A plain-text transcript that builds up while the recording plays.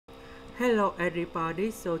Hello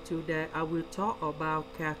everybody, so today I will talk about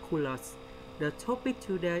calculus. The topic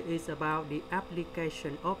today is about the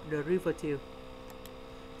application of derivative.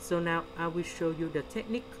 So now I will show you the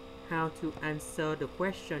technique how to answer the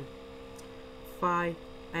question. Find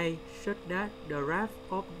A such that the graph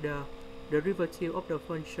of the derivative of the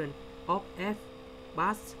function of f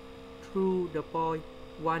passes through the point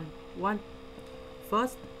 1, 1.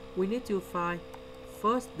 First, we need to find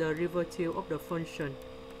first derivative of the function.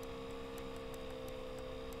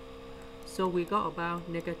 So we got about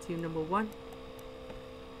negative number 1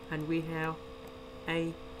 and we have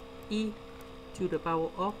a e to the power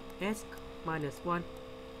of s minus 1.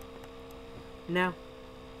 Now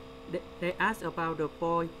they ask about the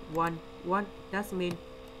point 1, 1. That means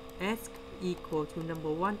s equal to number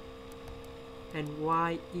 1 and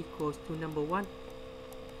y equals to number 1.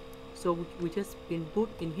 So we just input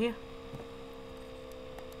in here.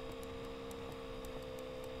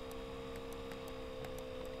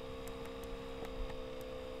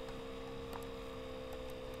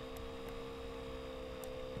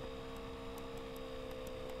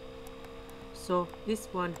 So this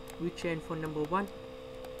one we change for number 1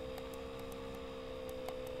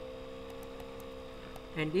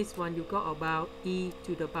 and this one you got about e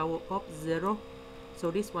to the power of 0. So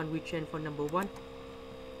this one we change for number 1.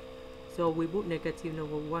 So we put negative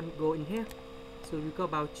number 1 go in here. So you got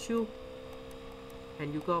about 2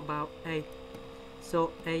 and you got about a.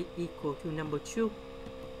 So a equal to number 2.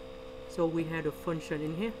 So we have the function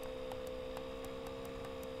in here.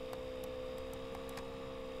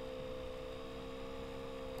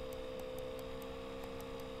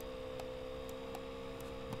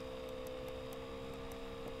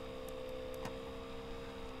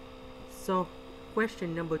 So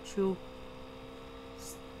question number 2,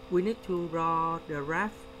 we need to draw the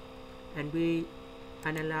graph and we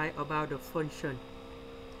analyze about the function.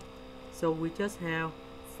 So we just have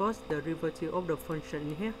first derivative of the function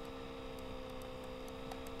in here.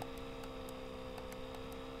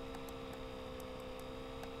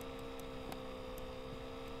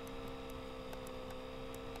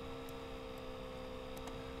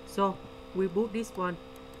 So we put this one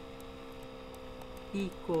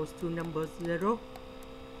equals to number 0.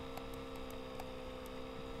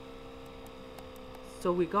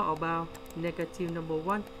 So we got about negative number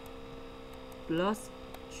 1 plus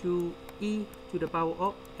 2e to the power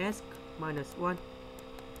of s minus 1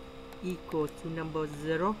 equals to number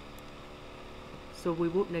 0. So we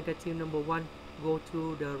put negative number 1 go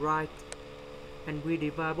to the right and we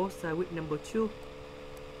divide both sides with number 2.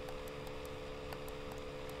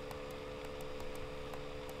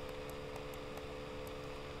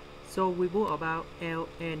 So we put about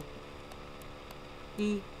ln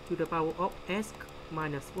e to the power of s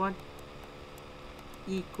minus 1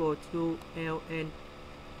 equal to ln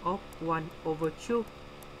of 1 over 2.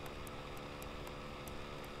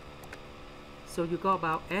 So you got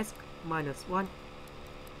about s minus 1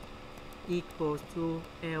 equals to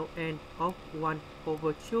ln of 1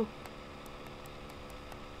 over 2.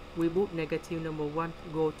 We put negative number 1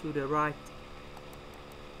 go to the right.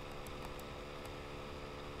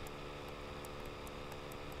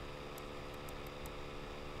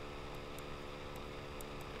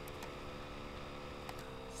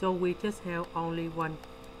 So we just have only one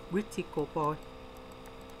critical point.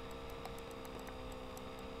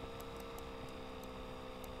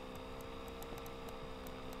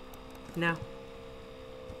 Now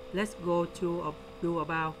let's go to do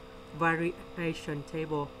about variation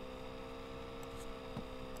table.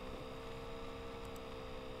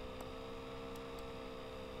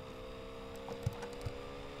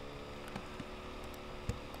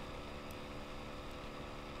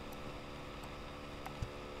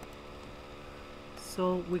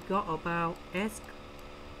 So we got about s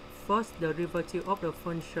first derivative of the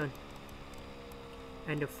function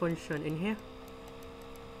and the function in here.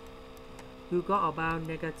 You got about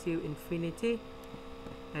negative infinity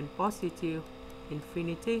and positive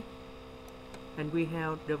infinity and we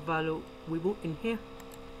have the value we put in here.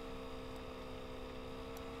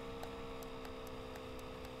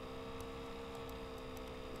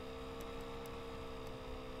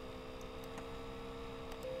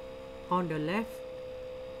 On the left,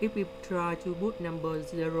 if we try to put number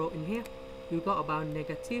 0 in here, you got about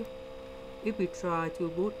negative. If we try to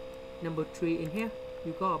put number 3 in here,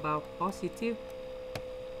 you got about positive.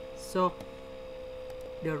 So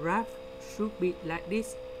the graph should be like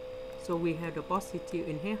this. So we have the positive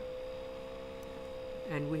in here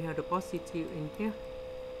and we have the positive in here.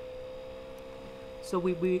 So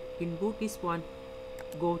we will input this one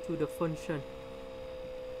go to the function.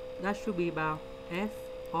 That should be about f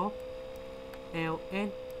of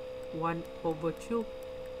ln 1 over 2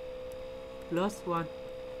 plus 1,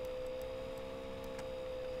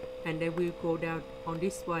 and they will go down on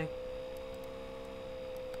this way.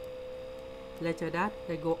 Later that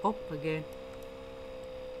they go up again.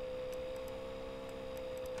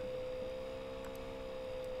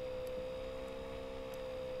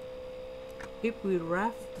 If we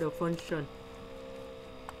graph the function,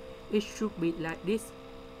 it should be like this.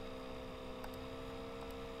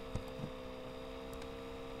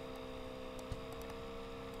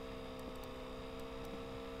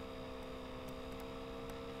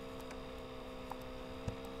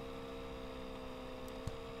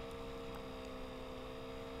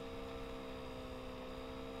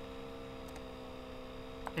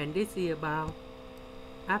 And this is about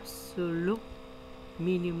absolute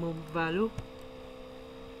minimum value.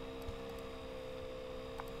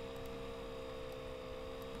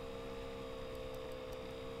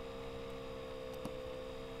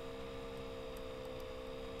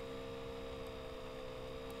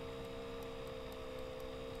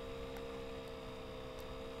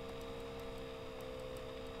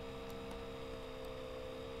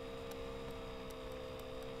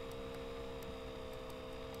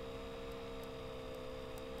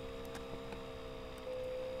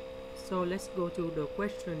 So let's go to the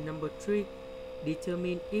question number 3.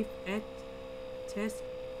 Determine if x test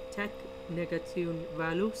take negative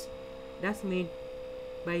values. That means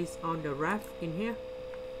based on the graph in here,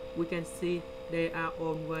 we can see they are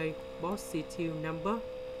always positive number.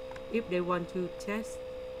 If they want to test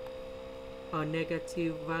a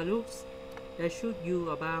negative values, they should use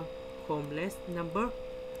about complex number.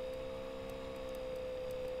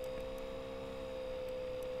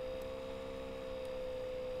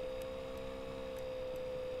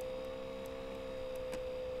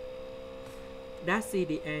 That's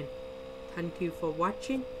the end. Thank you for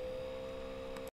watching.